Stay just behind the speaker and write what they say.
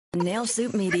Nail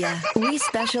Soup Media. We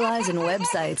specialize in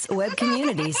websites, web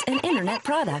communities, and internet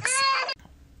products.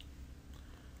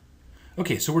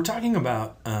 Okay, so we're talking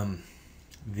about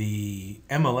the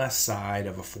MLS side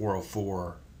of a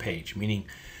 404 page, meaning,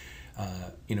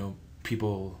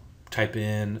 people type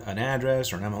in an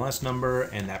address or an MLS number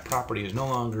and that property is no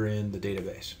longer in the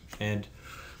database. And,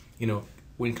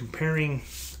 when comparing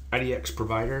IDX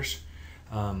providers,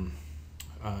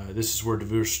 this is where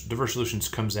Diverse Solutions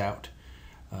comes out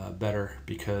better,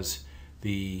 because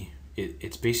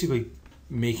it's basically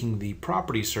making the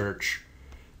property search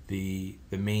the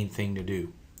main thing to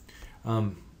do.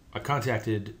 I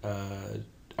contacted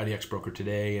IDX broker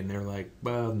today, and they're like,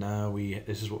 "Well, no,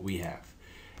 this is what we have,"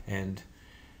 and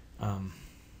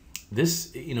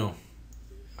this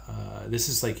this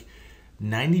is like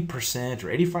 90% or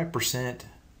 85%.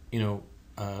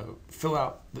 Fill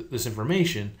out this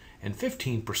information, and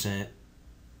 15%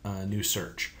 new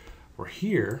search. Where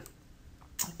here,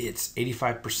 it's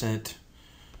 85%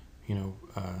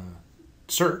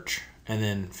 search, and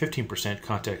then 15%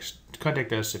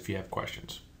 contact us if you have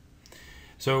questions.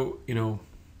 So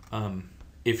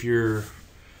if you're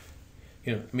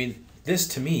this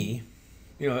to me,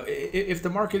 if the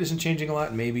market isn't changing a lot,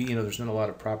 and maybe there's not a lot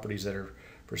of properties that are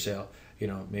for sale,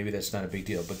 maybe that's not a big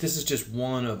deal. But this is just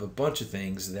one of a bunch of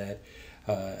things that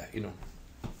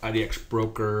IDX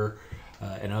broker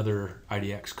and other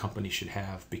IDX companies should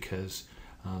have, because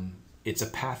it's a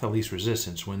path of least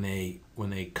resistance when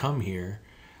they come here.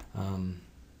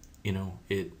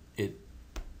 It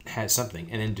has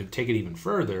something, and then to take it even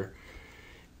further,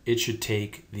 it should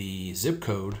take the zip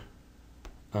code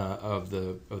of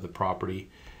the property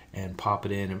and pop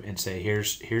it in and say,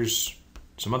 here's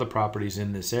some other properties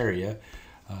in this area.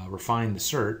 Refine the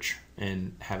search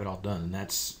and have it all done. And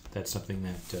that's something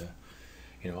that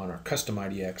on our custom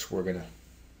IDX we're gonna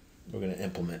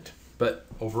implement. But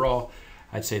overall,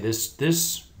 I'd say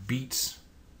this beats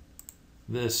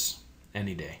this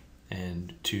any day.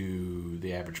 And to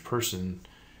the average person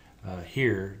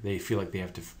here, they feel like they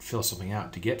have to fill something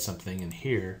out to get something, and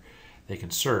here they can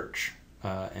search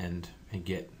and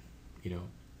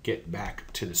get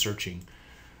back to the searching,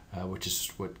 which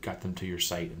is what got them to your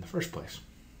site in the first place.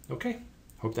 Okay,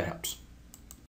 hope that helps.